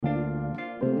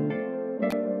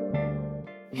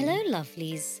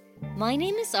lovelies. My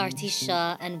name is Arti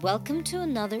Shah and welcome to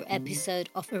another episode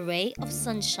of A Ray of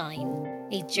Sunshine,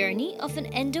 a journey of an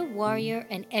Endo warrior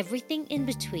and everything in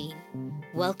between.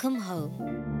 Welcome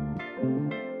home.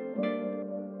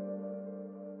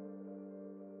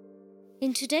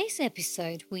 In today's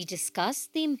episode, we discuss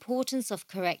the importance of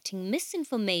correcting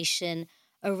misinformation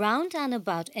around and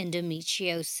about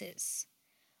endometriosis.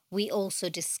 We also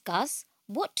discuss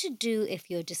what to do if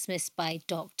you're dismissed by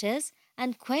doctors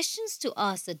and questions to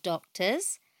ask the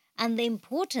doctors, and the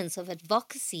importance of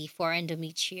advocacy for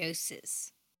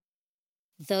endometriosis.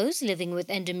 Those living with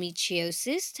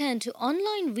endometriosis turn to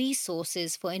online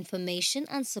resources for information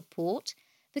and support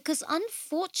because,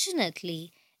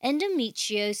 unfortunately,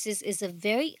 endometriosis is a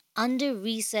very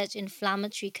under-researched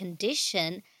inflammatory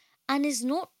condition and is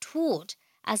not taught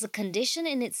as a condition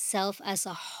in itself as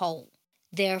a whole.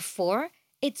 Therefore,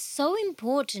 it's so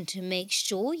important to make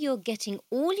sure you're getting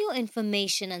all your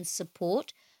information and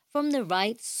support from the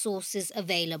right sources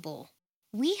available.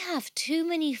 We have too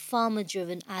many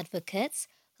pharma-driven advocates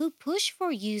who push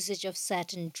for usage of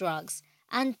certain drugs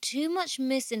and too much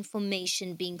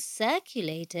misinformation being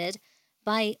circulated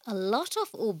by a lot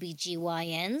of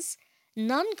OBGYNs,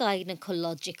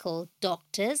 non-gynecological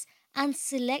doctors, and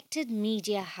selected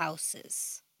media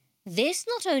houses. This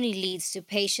not only leads to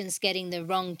patients getting the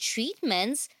wrong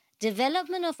treatments,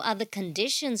 development of other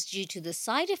conditions due to the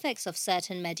side effects of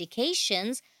certain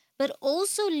medications, but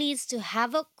also leads to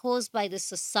havoc caused by the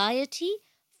society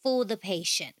for the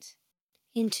patient.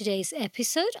 In today's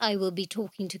episode, I will be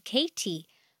talking to Katie,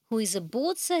 who is a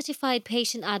board-certified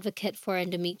patient advocate for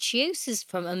endometriosis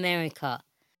from America.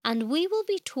 And we will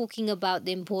be talking about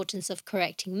the importance of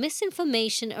correcting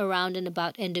misinformation around and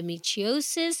about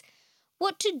endometriosis,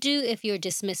 what to do if you're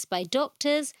dismissed by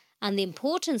doctors, and the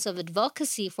importance of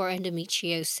advocacy for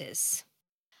endometriosis.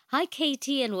 Hi,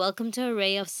 Katie, and welcome to A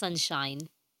Ray of Sunshine.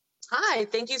 Hi,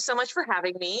 thank you so much for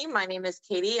having me. My name is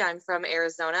Katie. I'm from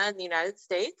Arizona in the United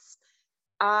States.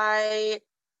 I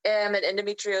am an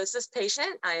endometriosis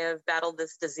patient. I have battled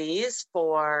this disease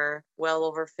for well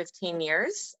over 15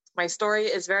 years. My story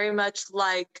is very much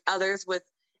like others with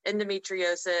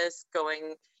endometriosis,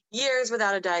 going years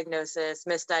without a diagnosis,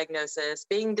 misdiagnosis,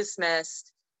 being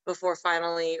dismissed before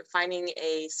finally finding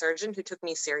a surgeon who took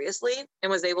me seriously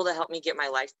and was able to help me get my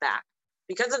life back.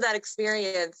 Because of that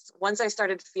experience, once I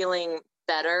started feeling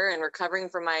better and recovering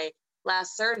from my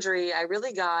last surgery, I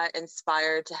really got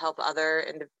inspired to help other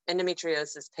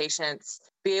endometriosis patients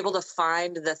be able to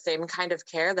find the same kind of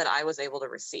care that I was able to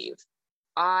receive.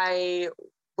 I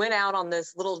went out on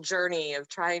this little journey of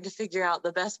trying to figure out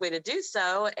the best way to do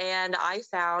so. And I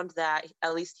found that,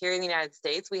 at least here in the United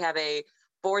States, we have a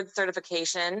board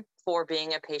certification for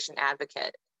being a patient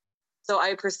advocate. So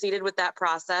I proceeded with that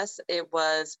process. It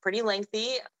was pretty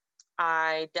lengthy.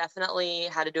 I definitely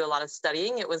had to do a lot of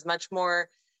studying. It was much more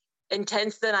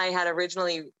intense than I had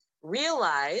originally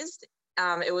realized.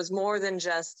 It was more than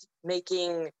just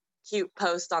making cute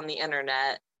posts on the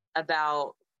internet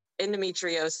about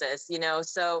endometriosis,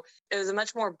 so it was a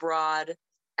much more broad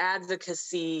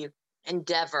advocacy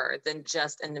endeavor than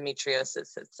just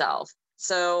endometriosis itself.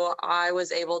 So I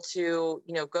was able to,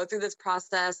 go through this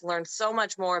process, learn so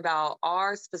much more about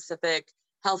our specific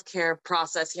healthcare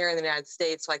process here in the United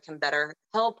States so I can better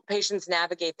help patients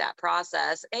navigate that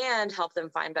process and help them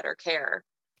find better care.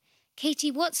 Katie,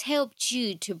 what's helped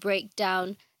you to break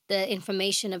down the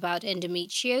information about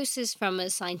endometriosis from a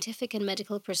scientific and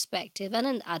medical perspective and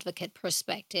an advocate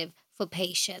perspective for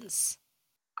patients?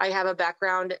 I have a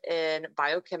background in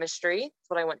biochemistry. That's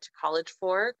what I went to college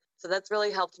for. So that's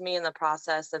really helped me in the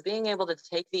process of being able to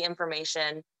take the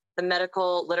information, the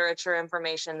medical literature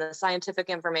information, the scientific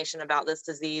information about this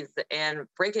disease, and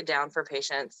break it down for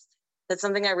patients. That's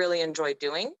something I really enjoy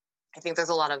doing. I think there's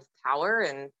a lot of power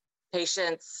in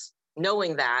patients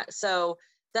knowing that. So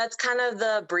that's kind of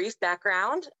the brief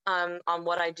background on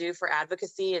what I do for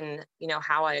advocacy and,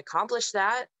 how I accomplish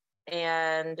that.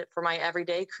 And for my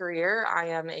everyday career, I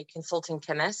am a consulting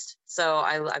chemist. So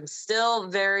I'm still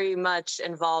very much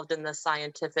involved in the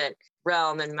scientific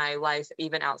realm in my life,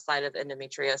 even outside of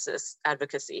endometriosis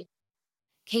advocacy.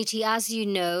 Katie, as you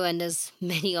know, and as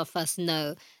many of us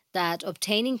know, that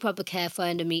obtaining proper care for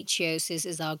endometriosis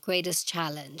is our greatest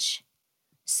challenge.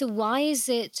 So why is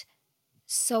it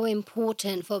so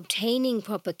important for obtaining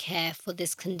proper care for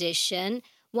this condition?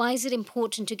 Why is it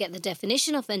important to get the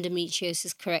definition of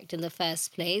endometriosis correct in the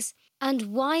first place?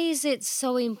 And why is it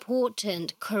so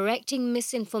important correcting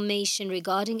misinformation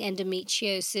regarding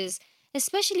endometriosis,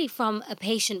 especially from a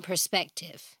patient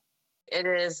perspective? It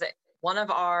is one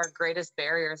of our greatest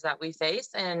barriers that we face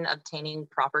in obtaining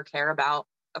proper care about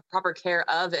proper care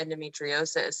of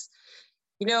endometriosis.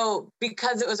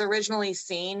 Because it was originally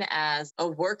seen as a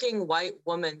working white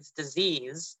woman's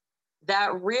disease,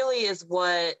 that really is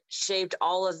what shaped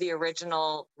all of the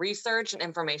original research and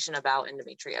information about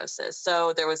endometriosis.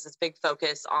 So there was this big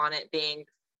focus on it being,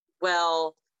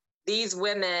 well, these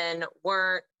women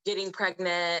weren't getting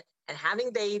pregnant and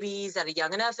having babies at a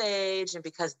young enough age. And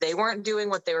because they weren't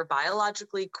doing what they were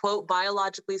biologically, quote,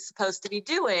 biologically supposed to be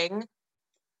doing,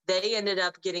 they ended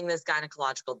up getting this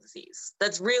gynecological disease.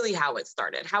 That's really how it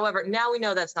started. However, now we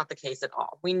know that's not the case at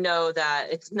all. We know that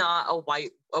it's not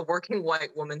a working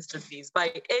white woman's disease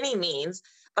by any means,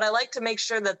 but I like to make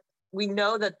sure that we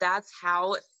know that that's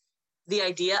how the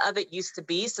idea of it used to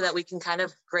be, so that we can kind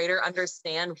of greater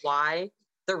understand why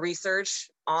the research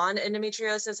on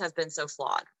endometriosis has been so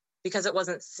flawed, because it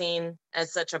wasn't seen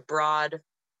as such a broad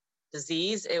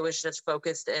disease. It was just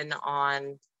focused in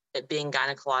on it being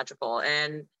gynecological.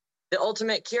 And the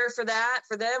ultimate cure for that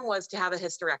for them was to have a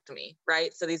hysterectomy,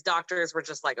 right? So these doctors were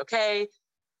just like, okay,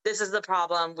 this is the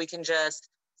problem. We can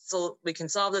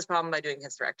solve this problem by doing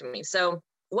hysterectomy. So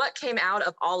what came out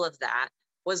of all of that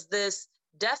was this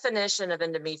definition of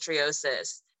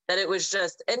endometriosis, that it was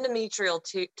just endometrial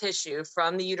tissue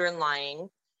from the uterine lining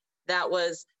that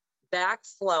was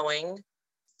backflowing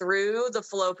through the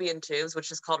fallopian tubes,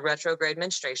 which is called retrograde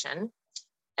menstruation.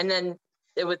 And then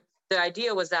the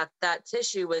idea was that that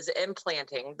tissue was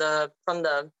implanting from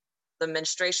the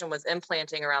menstruation was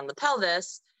implanting around the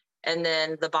pelvis, and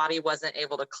then the body wasn't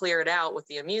able to clear it out with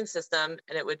the immune system,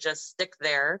 and it would just stick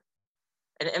there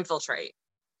and infiltrate.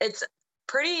 It's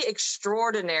pretty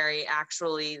extraordinary,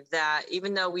 actually, that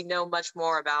even though we know much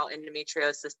more about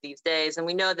endometriosis these days, and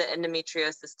we know that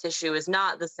endometriosis tissue is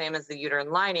not the same as the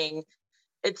uterine lining,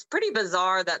 it's pretty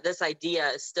bizarre that this idea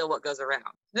is still what goes around.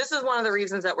 This is one of the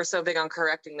reasons that we're so big on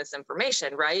correcting this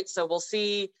information, right? So we'll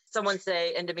see someone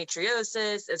say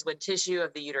endometriosis is when tissue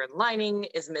of the uterine lining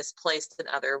is misplaced in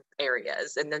other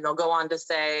areas. And then they'll go on to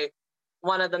say,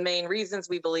 one of the main reasons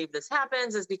we believe this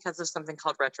happens is because of something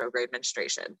called retrograde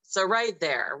menstruation. So right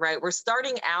there, right, we're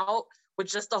starting out with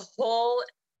just a whole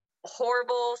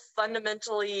horrible,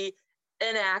 fundamentally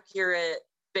inaccurate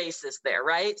basis there,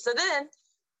 right?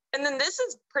 And then this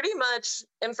is pretty much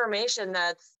information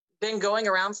that's been going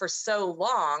around for so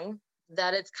long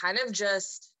that it's kind of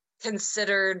just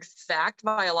considered fact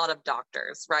by a lot of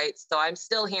doctors, right? So I'm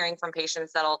still hearing from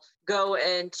patients that'll go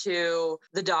into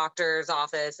the doctor's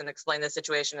office and explain the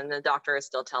situation, and the doctor is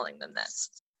still telling them this.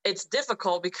 It's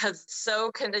difficult because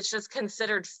it's just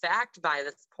considered fact by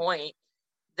this point,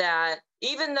 that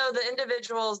even though the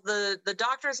individuals, the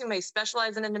doctors who may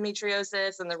specialize in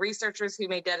endometriosis and the researchers who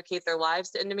may dedicate their lives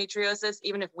to endometriosis,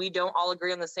 even if we don't all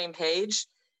agree on the same page,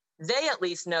 they at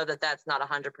least know that that's not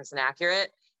 100%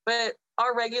 accurate. But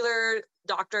our regular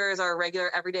doctors, our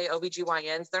regular everyday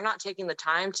OBGYNs, they're not taking the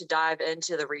time to dive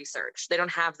into the research. They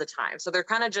don't have the time. So they're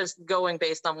kind of just going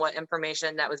based on what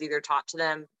information that was either taught to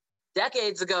them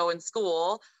decades ago in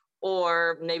school,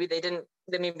 or maybe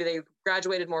they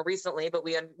graduated more recently. But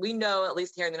we know, at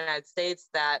least here in the United States,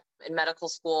 that in medical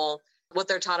school, what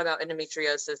they're taught about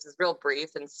endometriosis is real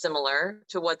brief and similar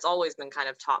to what's always been kind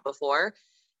of taught before.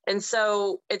 And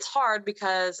so it's hard,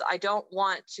 because I don't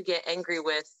want to get angry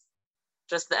with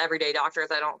just the everyday doctors.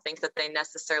 I don't think that they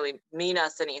necessarily mean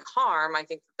us any harm. I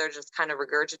think that they're just kind of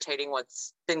regurgitating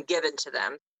what's been given to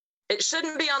them. It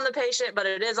shouldn't be on the patient, but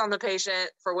it is on the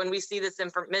patient. For when we see this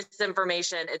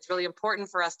misinformation, it's really important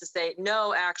for us to say,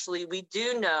 no, actually, we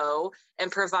do know,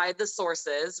 and provide the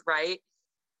sources, right,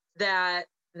 that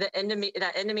that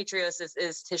endometriosis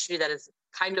is tissue that is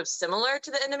kind of similar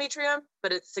to the endometrium,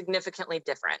 but it's significantly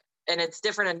different. And it's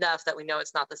different enough that we know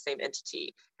it's not the same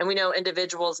entity. And we know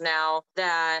individuals now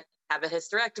that have a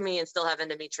hysterectomy and still have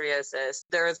endometriosis.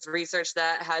 There's research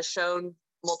that has shown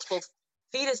multiple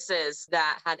fetuses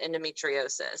that had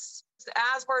endometriosis.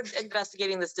 As we're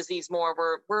investigating this disease more,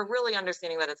 we're really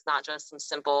understanding that it's not just some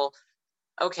simple,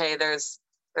 okay, there's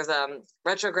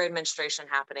retrograde menstruation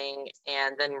happening,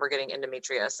 and then we're getting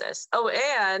endometriosis. Oh,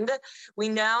 and we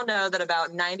now know that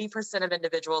about 90% of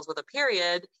individuals with a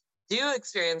period do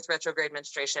experience retrograde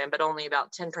menstruation, but only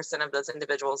about 10% of those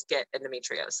individuals get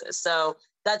endometriosis. So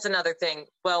that's another thing.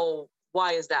 Well,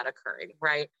 why is that occurring,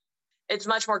 right? It's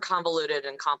much more convoluted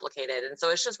and complicated. And so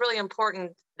it's just really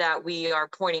important that we are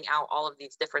pointing out all of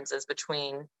these differences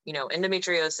between,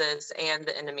 endometriosis and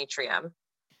the endometrium.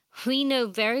 We know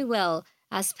very well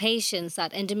as patients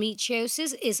that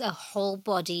endometriosis is a whole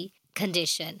body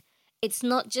condition. It's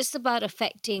not just about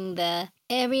affecting the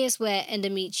areas where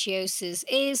endometriosis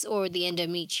is or the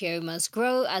endometriomas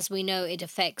grow, as we know it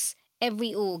affects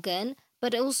every organ,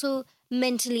 but also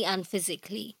mentally and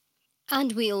physically.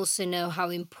 And we also know how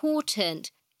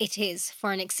important it is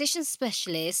for an excision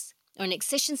specialist or an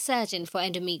excision surgeon for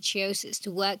endometriosis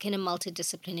to work in a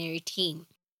multidisciplinary team.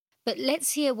 But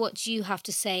let's hear what you have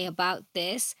to say about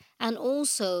this and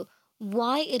also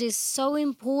why it is so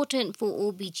important for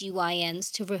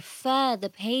OBGYNs to refer the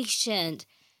patient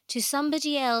to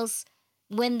somebody else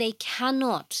when they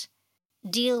cannot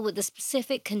deal with the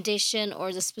specific condition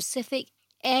or the specific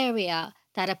area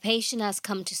that a patient has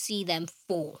come to see them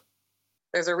for.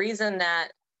 There's a reason that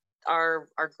our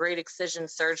great excision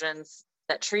surgeons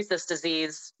that treat this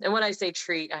disease, and when I say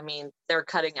treat, I mean they're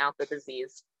cutting out the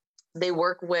disease. They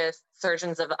work with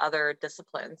surgeons of other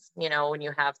disciplines. You know, when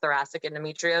you have thoracic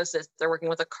endometriosis, they're working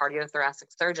with a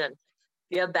cardiothoracic surgeon.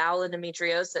 If you have bowel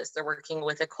endometriosis, they're working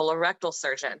with a colorectal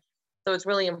surgeon. So it's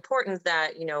really important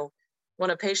that, you know, when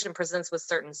a patient presents with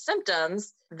certain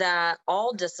symptoms, that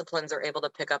all disciplines are able to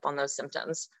pick up on those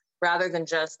symptoms rather than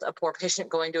just a poor patient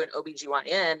going to an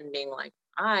OBGYN and being like,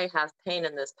 I have pain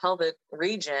in this pelvic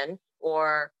region,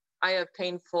 or I have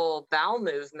painful bowel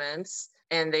movements.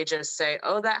 And they just say,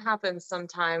 oh, that happens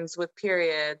sometimes with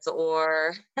periods,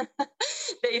 or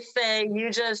they say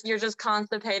you're just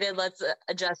constipated, let's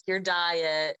adjust your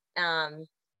diet.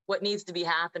 What needs to be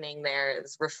happening there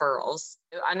is referrals.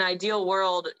 An ideal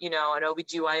world, you know, an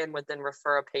OBGYN would then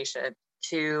refer a patient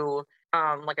to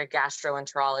like a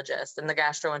gastroenterologist, and the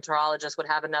gastroenterologist would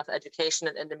have enough education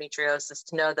in endometriosis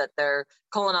to know that their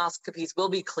colonoscopies will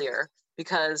be clear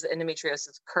because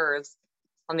endometriosis occurs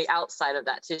on the outside of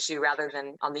that tissue rather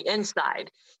than on the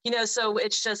inside. You know, so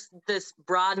it's just this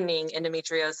broadening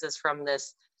endometriosis from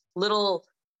this little,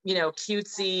 you know,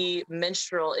 cutesy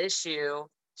menstrual issue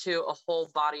to a whole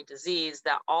body disease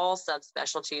that all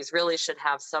subspecialties really should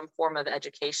have some form of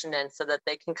education in, so that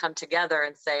they can come together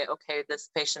and say, okay, this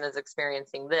patient is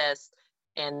experiencing this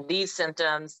and these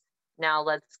symptoms. Now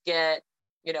let's get,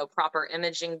 you know, proper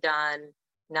imaging done.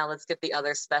 Now let's get the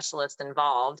other specialists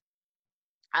involved.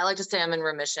 I like to say I'm in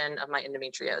remission of my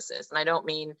endometriosis. And I don't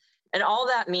mean, and all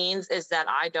that means is that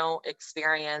I don't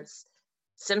experience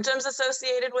symptoms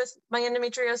associated with my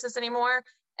endometriosis anymore,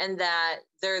 and that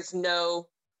there's no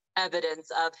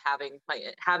evidence of having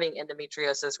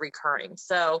endometriosis recurring.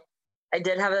 So I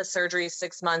did have a surgery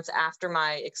 6 months after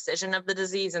my excision of the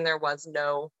disease, and there was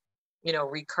no, you know,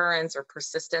 recurrence or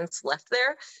persistence left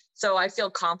there. So I feel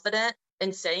confident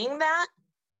in saying that,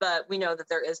 but we know that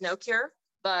there is no cure.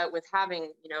 But with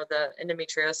having, you know, the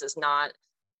endometriosis not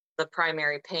the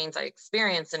primary pains I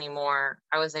experience anymore,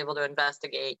 I was able to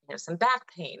investigate, you know, some back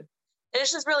pain. And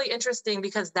it's just really interesting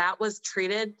because that was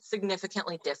treated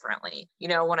significantly differently. You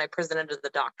know, when I presented to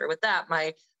the doctor with that,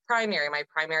 my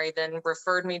primary then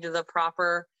referred me to the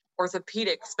proper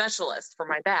orthopedic specialist for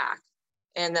my back.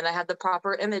 And then I had the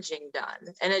proper imaging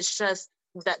done. And it's just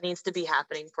that needs to be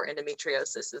happening for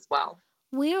endometriosis as well.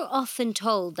 We're often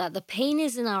told that the pain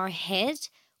is in our head,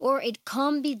 or it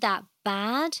can't be that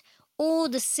bad, or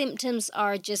the symptoms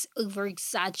are just over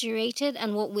exaggerated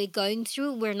and what we're going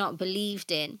through we're not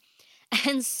believed in.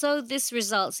 And so this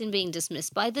results in being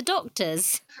dismissed by the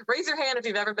doctors. Raise your hand if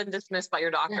you've ever been dismissed by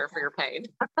your doctor for your pain.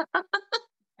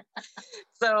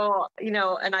 So, you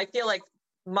know, and I feel like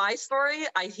my story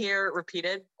I hear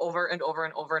repeated over and over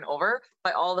and over and over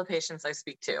by all the patients I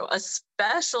speak to,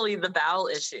 especially the bowel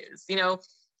issues. You know,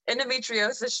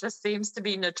 endometriosis just seems to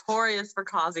be notorious for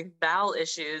causing bowel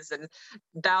issues and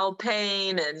bowel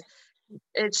pain. And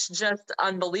it's just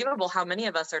unbelievable how many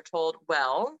of us are told,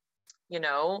 well, you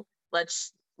know,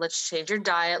 let's change your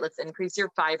diet, let's increase your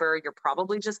fiber, you're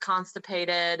probably just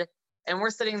constipated. And we're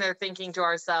sitting there thinking to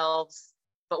ourselves,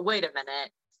 but wait a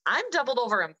minute, I'm doubled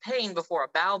over in pain before a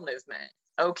bowel movement.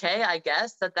 Okay, I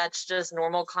guess that's just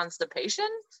normal constipation,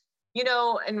 you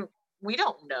know, and we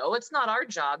don't know. It's not our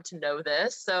job to know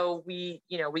this. So we,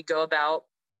 you know, we go about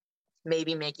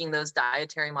maybe making those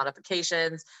dietary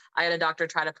modifications. I had a doctor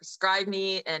try to prescribe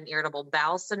me an irritable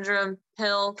bowel syndrome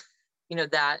pill. You know,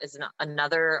 that is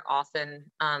another often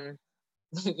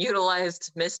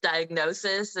utilized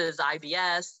misdiagnosis is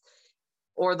IBS.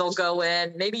 Or they'll go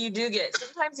in, maybe you do get,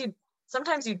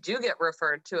 sometimes you do get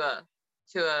referred to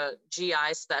a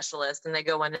GI specialist, and they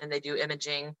go in and they do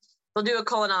imaging. They'll do a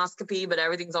colonoscopy, but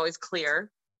everything's always clear,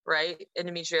 right?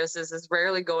 Endometriosis is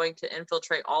rarely going to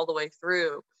infiltrate all the way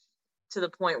through to the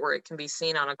point where it can be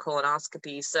seen on a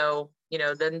colonoscopy. So, you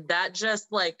know, then that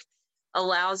just like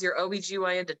allows your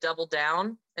OBGYN to double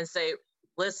down and say,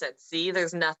 listen, see,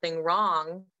 there's nothing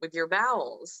wrong with your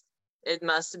bowels. It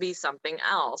must be something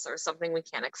else or something we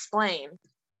can't explain.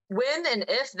 When and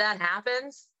if that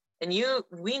happens, and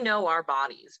we know our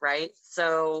bodies, right?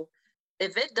 So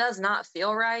if it does not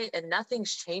feel right and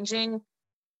nothing's changing,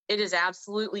 it is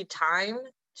absolutely time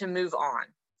to move on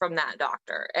from that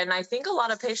doctor. And I think a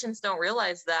lot of patients don't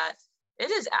realize that it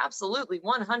is absolutely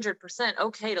 100%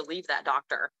 okay to leave that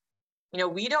doctor.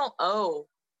 We don't owe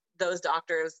those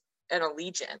doctors an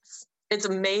allegiance. It's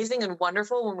amazing and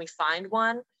wonderful when we find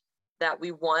one that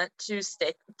we want to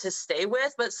stay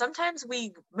with, but sometimes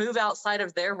we move outside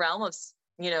of their realm of,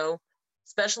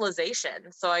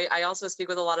 specialization. So I also speak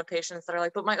with a lot of patients that are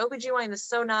like, but my OBGYN is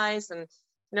so nice. And,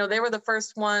 they were the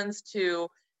first ones to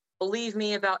believe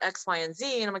me about X, Y, and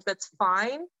Z. And I'm like, that's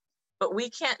fine. But we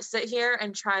can't sit here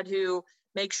and try to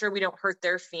make sure we don't hurt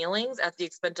their feelings at the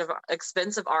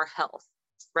expense of our health,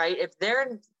 right? If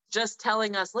they're just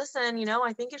telling us, listen,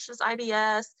 I think it's just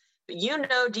IBS,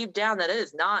 but deep down that it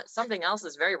is not, something else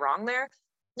is very wrong there.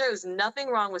 There's nothing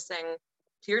wrong with saying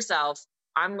to yourself,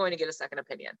 I'm going to get a second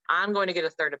opinion. I'm going to get a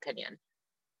third opinion.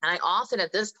 And I often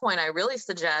at this point, I really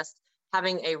suggest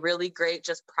having a really great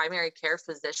just primary care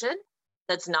physician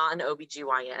that's not an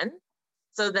OBGYN,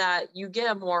 so that you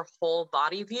get a more whole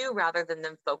body view rather than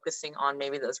them focusing on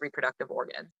maybe those reproductive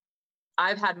organs.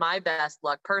 I've had my best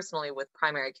luck personally with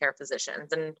primary care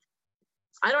physicians, and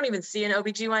I don't even see an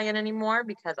OBGYN anymore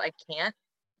because I can't.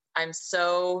 I'm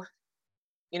so,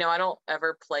 I don't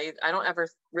ever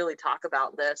really talk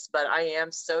about this, but I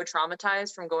am so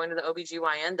traumatized from going to the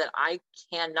OBGYN that I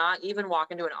cannot even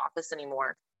walk into an office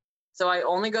anymore. So I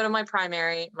only go to my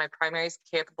primary. My primary is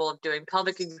capable of doing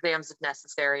pelvic exams if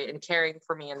necessary and caring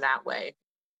for me in that way.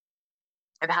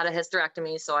 I've had a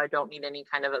hysterectomy, so I don't need any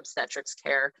kind of obstetrics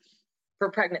care for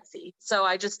pregnancy. So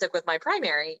I just stick with my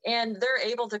primary, and they're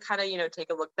able to kind of, take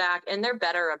a look back, and they're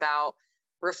better about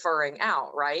referring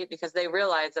out, right? Because they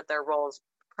realize that their role as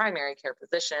primary care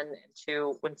physician, and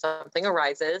to, when something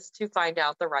arises, to find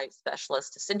out the right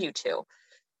specialist to send you to.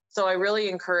 So I really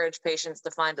encourage patients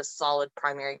to find a solid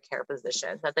primary care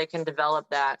physician that they can develop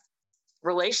that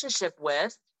relationship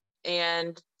with,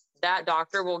 and that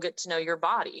doctor will get to know your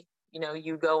body.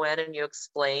 You go in and you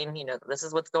explain, this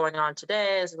is what's going on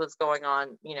today, this is what's going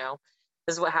on,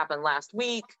 this is what happened last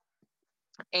week.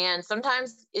 And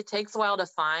sometimes it takes a while to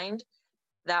find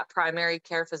that primary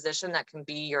care physician that can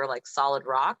be your like solid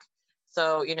rock.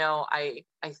 So, I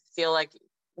feel like,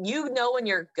 in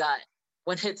your gut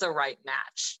when it's a right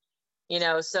match.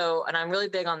 So, and I'm really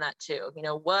big on that too.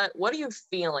 What are you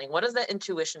feeling? What is that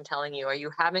intuition telling you? Are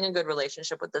you having a good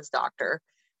relationship with this doctor?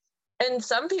 And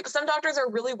some doctors are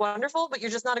really wonderful, but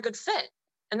you're just not a good fit.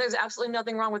 And there's absolutely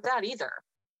nothing wrong with that either.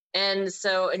 And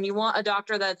so, and you want a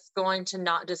doctor that's going to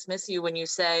not dismiss you when you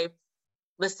say,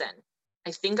 listen,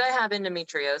 I think I have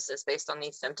endometriosis based on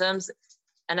these symptoms.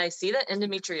 And I see that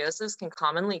endometriosis can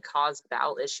commonly cause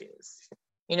bowel issues.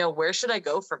 Where should I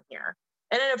go from here?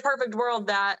 And in a perfect world,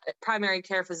 that primary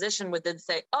care physician would then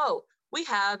say, oh, we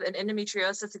have an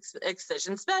endometriosis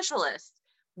excision specialist.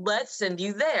 Let's send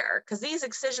you there. Because these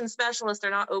excision specialists are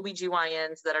not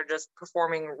OBGYNs that are just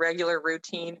performing regular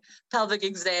routine pelvic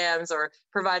exams or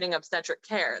providing obstetric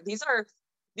care. These are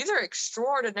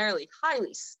extraordinarily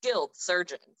highly skilled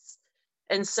surgeons.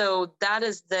 And so that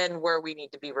is then where we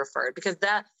need to be referred, because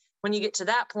that, when you get to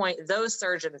that point, those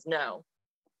surgeons know,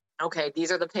 okay,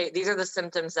 these are the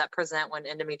symptoms that present when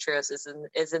endometriosis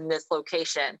is in this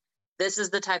location. This is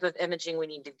the type of imaging we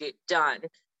need to get done.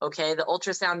 Okay, the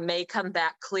ultrasound may come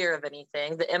back clear of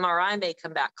anything. The MRI may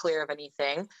come back clear of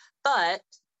anything, but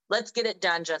let's get it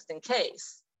done just in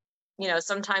case.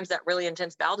 Sometimes that really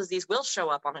intense bowel disease will show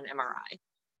up on an MRI.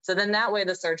 So then that way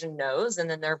the surgeon knows, and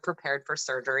then they're prepared for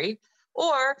surgery.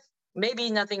 Or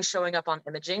maybe nothing's showing up on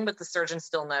imaging, but the surgeon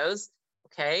still knows,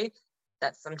 okay,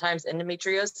 that sometimes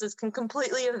endometriosis can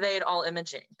completely evade all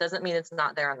imaging. Doesn't mean it's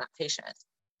not there on that patient.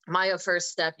 My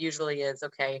first step usually is,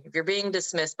 okay, if you're being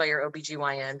dismissed by your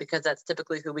OBGYN, because that's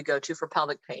typically who we go to for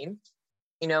pelvic pain,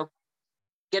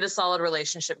 get a solid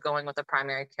relationship going with a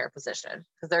primary care physician,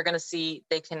 because they're going to see,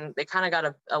 they kind of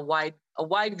got a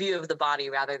wide view of the body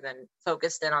rather than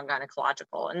focused in on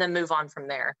gynecological, and then move on from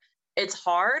there. It's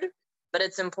hard, but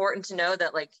it's important to know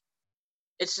that, like,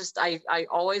 it's just, I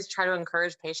always try to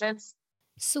encourage patients.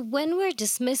 So when we're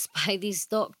dismissed by these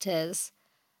doctors,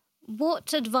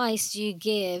 what advice do you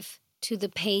give to the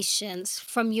patients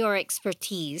from your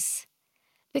expertise?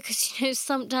 Because,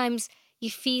 sometimes you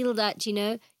feel that,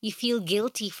 you feel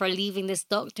guilty for leaving this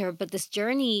doctor, but this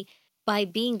journey by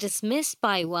being dismissed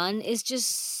by one is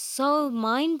just so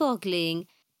mind-boggling,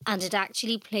 and it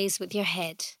actually plays with your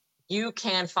head. You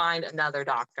can find another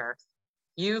doctor.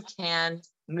 You can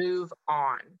move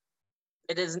on.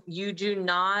 You do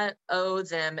not owe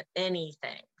them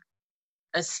anything,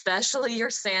 especially your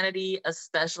sanity,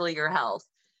 especially your health.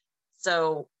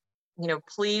 So,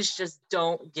 please just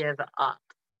don't give up.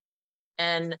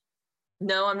 And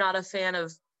no, I'm not a fan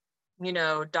of,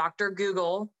 Dr.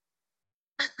 Google,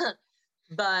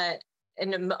 but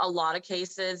in a lot of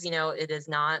cases, it is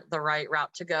not the right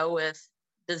route to go with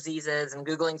diseases and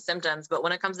Googling symptoms. But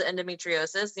when it comes to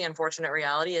endometriosis, the unfortunate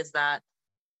reality is that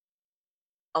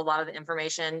a lot of the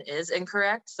information is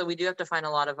incorrect. So we do have to find a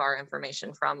lot of our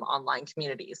information from online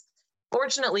communities.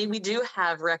 Fortunately, we do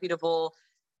have reputable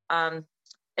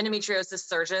endometriosis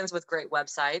surgeons with great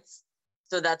websites.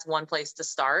 So that's one place to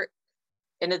start.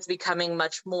 And it's becoming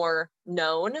much more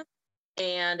known.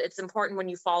 And it's important when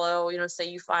you follow, say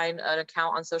you find an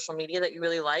account on social media that you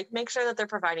really like, make sure that they're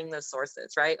providing those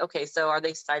sources, right? Okay, so are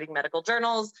they citing medical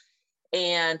journals?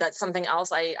 And that's something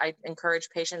else I encourage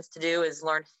patients to do, is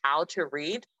learn how to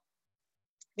read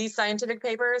these scientific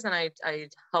papers. And I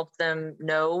help them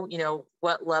know,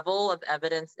 what level of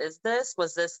evidence is this?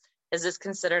 Is this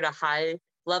considered a high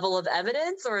level of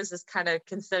evidence, or is this kind of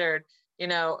considered,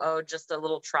 just a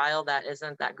little trial that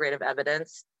isn't that great of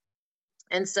evidence?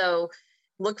 And so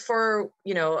look for,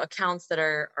 accounts that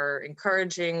are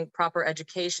encouraging proper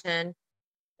education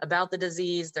about the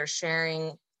disease. They're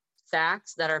sharing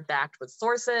facts that are backed with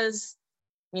sources,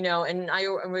 and I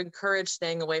would encourage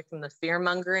staying away from the fear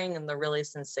mongering and the really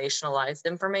sensationalized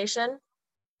information,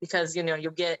 because,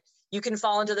 you can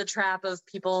fall into the trap of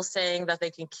people saying that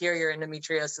they can cure your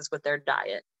endometriosis with their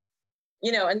diet,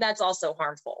 and that's also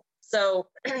harmful. So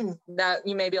that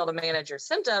you may be able to manage your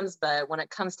symptoms, but when it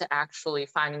comes to actually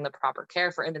finding the proper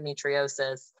care for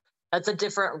endometriosis, that's a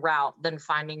different route than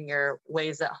finding your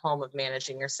ways at home of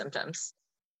managing your symptoms.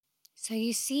 So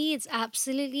you see, it's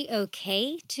absolutely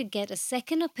okay to get a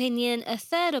second opinion, a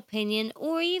third opinion,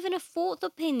 or even a fourth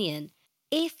opinion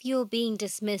if you're being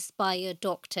dismissed by your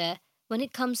doctor when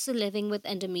it comes to living with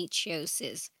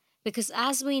endometriosis. Because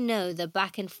as we know, the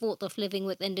back and forth of living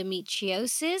with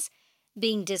endometriosis,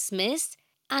 being dismissed,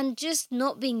 and just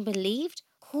not being believed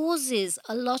causes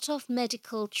a lot of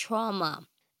medical trauma.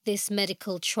 This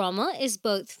medical trauma is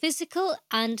both physical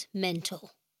and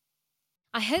mental.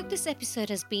 I hope this episode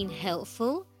has been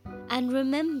helpful, and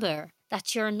remember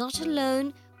that you're not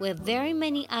alone. We're very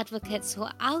many advocates who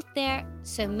are out there,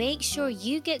 so make sure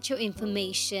you get your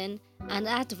information and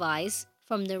advice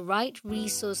from the right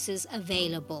resources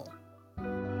available.